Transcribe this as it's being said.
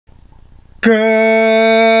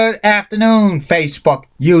Good afternoon, Facebook,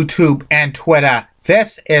 YouTube, and Twitter.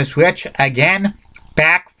 This is Rich again,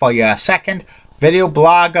 back for your second video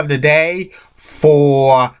blog of the day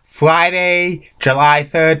for Friday, July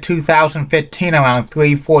 3rd, 2015, around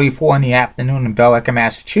 3:44 in the afternoon in Burlington,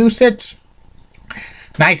 Massachusetts.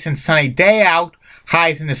 Nice and sunny day out.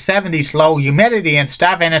 Highs in the 70s, low humidity and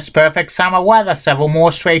stuff, and it's perfect summer weather. Several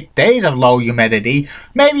more straight days of low humidity.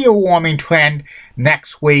 Maybe a warming trend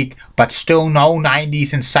next week, but still no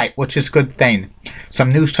 90s in sight, which is a good thing. Some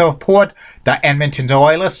news to report. The Edmonton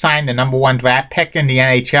Oilers signed the #1 draft pick in the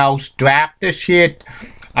NHL's draft this year,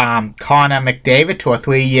 Connor McDavid, to a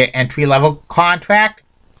 3-year entry-level contract.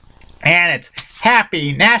 And it's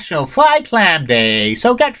Happy National Fried Clam Day.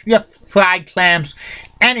 So get your fried clams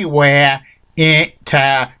anywhere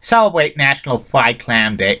to celebrate National Fried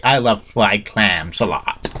Clam Day. I love fried clams a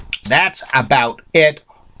lot. That's about it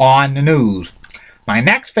on the news. My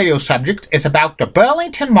next video subject is about the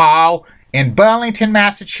Burlington Mall in Burlington,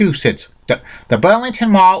 Massachusetts. The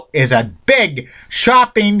Burlington Mall is a big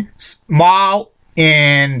shopping mall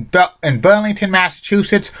in Burlington,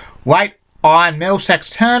 Massachusetts, right on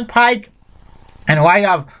Middlesex Turnpike and right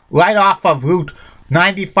off of Route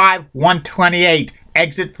 95 128.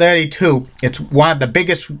 Exit 32. It's one of the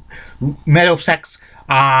biggest Middlesex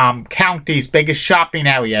County's biggest shopping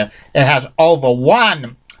area. It has over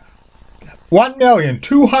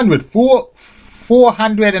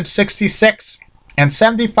 1,200,466 and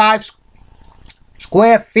 75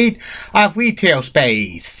 square feet of retail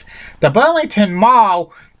space. The Burlington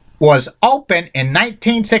Mall was opened in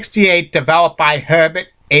 1968, developed by Herbert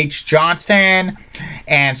H. Johnson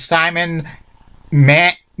and Simon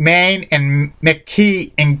Main and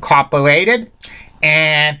McKee Incorporated,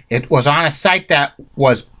 and it was on a site that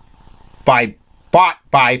was bought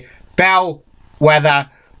by Bellwether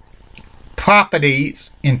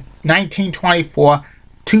Properties in 1924,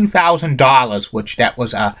 $2,000, which that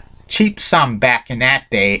was a cheap sum back in that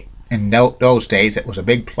day. In those days, it was a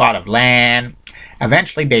big plot of land.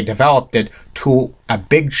 Eventually, they developed it to a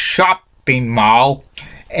big shopping mall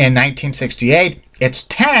in 1968. Its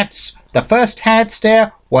tenants, the first tenants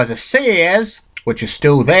there was a Sears, which is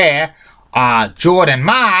still there, Jordan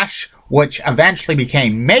Marsh, which eventually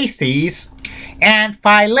became Macy's, and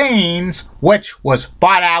Filene's, which was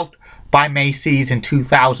bought out by Macy's in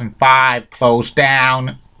 2005, closed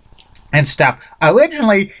down and stuff.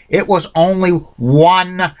 Originally, it was only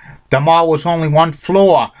the mall was only one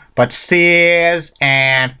floor, but Sears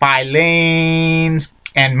and Filene's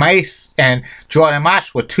and Mace and Jordan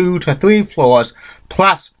Marsh were 2 to 3 floors.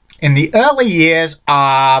 Plus, in the early years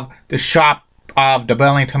of the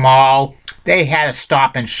Burlington Mall, they had a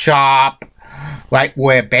Stop and Shop right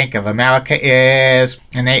where Bank of America is,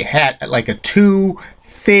 and they had like a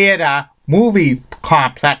 2-theater movie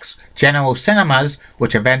complex, General Cinemas,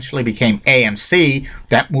 which eventually became AMC,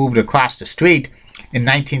 that moved across the street. In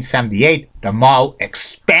 1978, the mall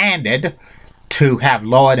expanded to have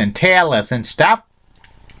Lord and Taylor's and stuff.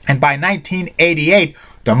 And by 1988,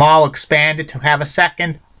 the mall expanded to have a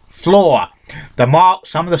second floor. The mall,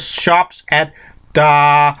 some of the shops at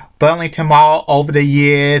the Burlington Mall over the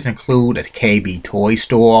years include a KB Toy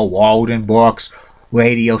Store, Walden Books,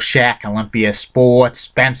 Radio Shack, Olympia Sports,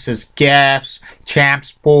 Spencer's Gifts, Champ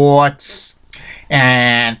Sports,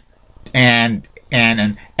 and an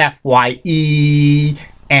FYE,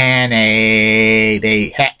 and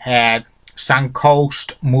they had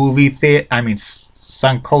Suncoast Movie Theater,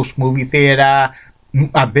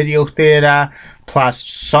 a video theater, plus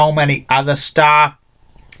so many other stuff.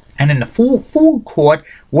 And in the food court,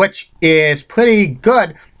 which is pretty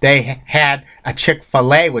good, they had a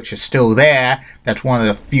Chick-fil-A, which is still there. That's one of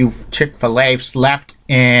the few Chick-fil-A's left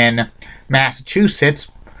in Massachusetts.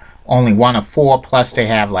 Only one of 4, plus they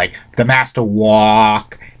have like the Master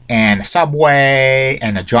Walk and Subway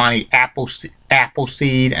and a Johnny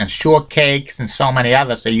Appleseed and Shortcakes and so many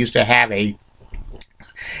others. They used to have a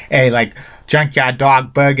like Junkyard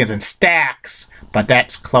Dog Burgers and Stacks, but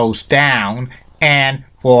that's closed down. And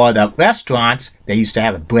for the restaurants, they used to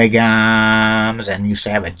have a Brigham's and used to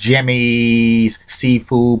have a Jimmy's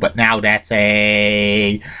Seafood, but now that's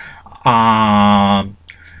a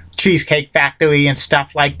Cheesecake Factory and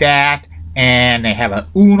stuff like that. And they have a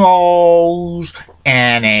Uno's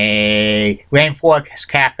and a Rainforest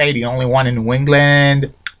Cafe, the only one in New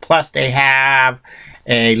England. Plus they have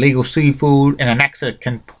a Legal Seafood and a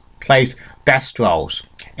Mexican place, Bestro's.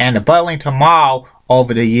 And the Burlington Mall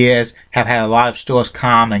over the years have had a lot of stores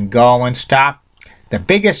come and go and stuff. The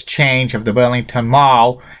biggest change of the Burlington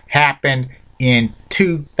Mall happened in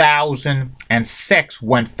 2006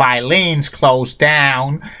 when Filene's closed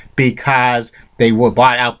down because they were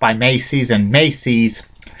bought out by Macy's, and Macy's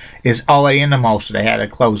is already in the mall, so they had to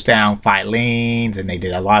close down Filene's, and they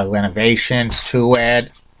did a lot of renovations to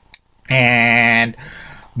it. And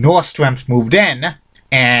Nordstrom's moved in,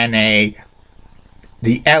 and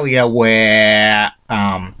the area where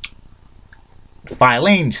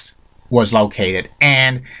Filene's was located,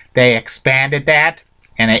 and they expanded that,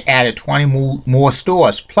 and they added 20 more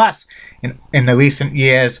stores. Plus, in the recent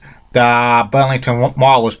years, the Burlington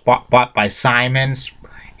Mall was bought by Simon's,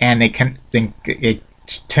 and they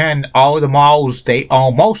turned all the malls they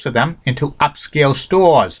own, most of them, into upscale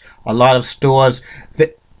stores. A lot of stores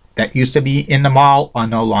that used to be in the mall are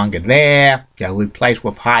no longer there. They're replaced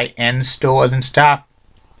with high-end stores and stuff.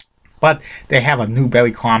 But they have a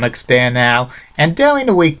Newberry Comics there now. And during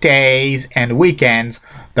the weekdays and weekends,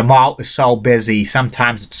 the mall is so busy.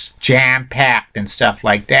 Sometimes it's jam-packed and stuff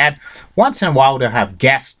like that. Once in a while, they'll have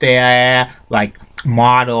guests there, like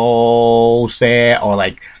models there, or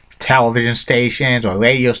like television stations or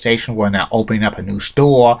radio stations when they're opening up a new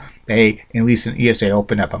store. In recent years, they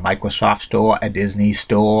opened up a Microsoft store, a Disney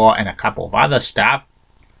store, and a couple of other stuff.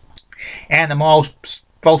 And the mall's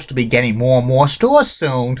supposed to be getting more and more stores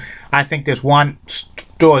soon. I think there's one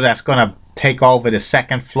store that's going to take over the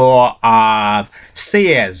second floor of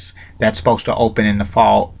Sears that's supposed to open in the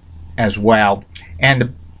fall as well. And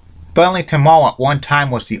the Burlington Mall at one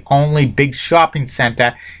time was the only big shopping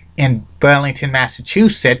center in Burlington,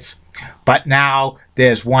 Massachusetts, but now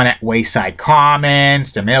there's one at Wayside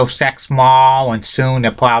Commons, the Middlesex Mall, and soon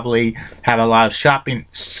they'll probably have a lot of shopping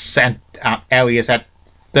areas at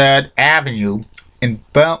 3rd Avenue in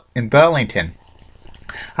Burlington.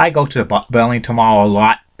 I go to the Burlington Mall a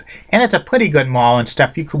lot, and it's a pretty good mall and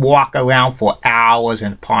stuff. You could walk around for hours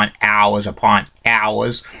and upon hours upon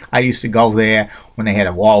hours. I used to go there when they had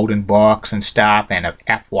a Walden Books and stuff, and a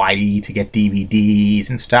FYE to get DVDs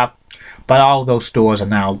and stuff. But all those stores are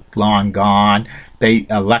now long gone.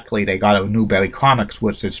 Luckily they got a Newberry Comics,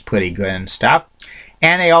 which is pretty good and stuff.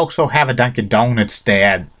 And they also have a Dunkin' Donuts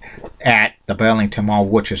there at the Burlington Mall,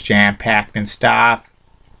 which is jam-packed and stuff.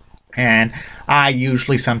 And I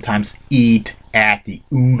usually sometimes eat at the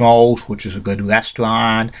Uno's, which is a good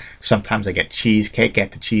restaurant. Sometimes I get cheesecake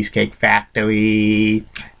at the Cheesecake Factory.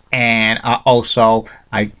 And also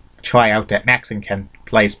I try out that Mexican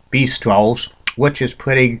place, Bistro's, which is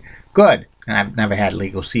pretty good. And I've never had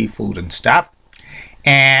legal seafood and stuff.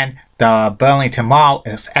 And the Burlington Mall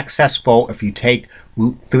is accessible if you take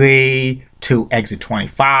Route 3 to exit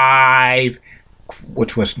 25,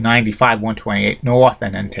 which was 95 128 North,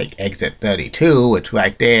 and then take exit 32, it's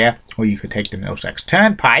right there. Or you could take the Middlesex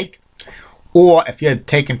Turnpike. Or if you're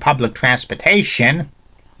taking public transportation,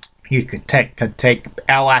 you could take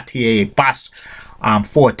LRTA bus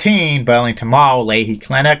 14, Burlington Mall, Leahy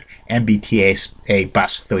Clinic, MBTA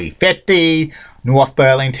bus 350, North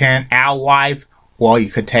Burlington, Alewife. Or you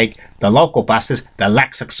could take the local buses, the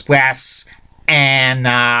Lex Express, and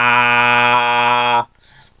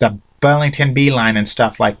the Burlington Beeline and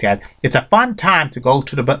stuff like that. It's a fun time to go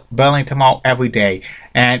to the Burlington Mall every day.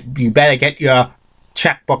 And you better get your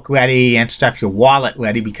checkbook ready and stuff, your wallet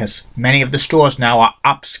ready, because many of the stores now are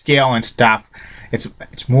upscale and stuff.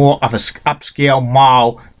 It's more of an upscale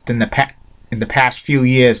mall than in the past few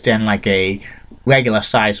years than like a regular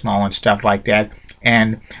size mall and stuff like that.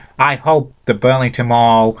 And I hope the Burlington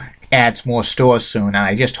Mall adds more stores soon, and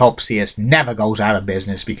I just hope Sears never goes out of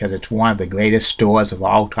business, because it's one of the greatest stores of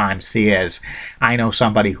all time, Sears. I know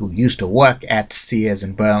somebody who used to work at Sears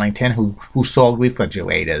in Burlington who sold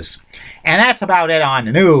refrigerators. And that's about it on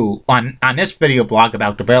this video blog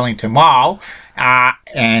about the Burlington Mall.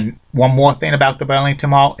 And one more thing about the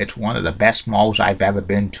Burlington Mall, it's one of the best malls I've ever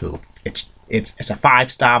been to. It's a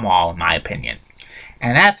 5-star mall in my opinion.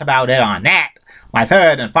 And that's about it on that. My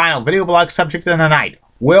third and final video blog subject of the night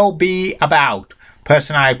will be about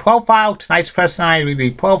personality profile. Tonight's personality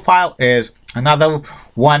profile is another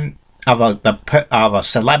one of a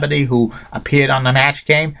celebrity who appeared on the Match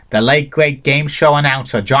Game, the late great game show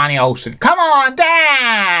announcer Johnny Olsen. Come on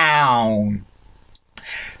down!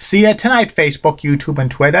 See you tonight, Facebook, YouTube,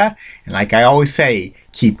 and Twitter. And like I always say,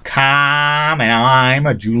 keep calm, and I'm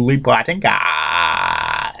a Julie Barton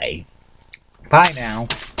guy. Bye now.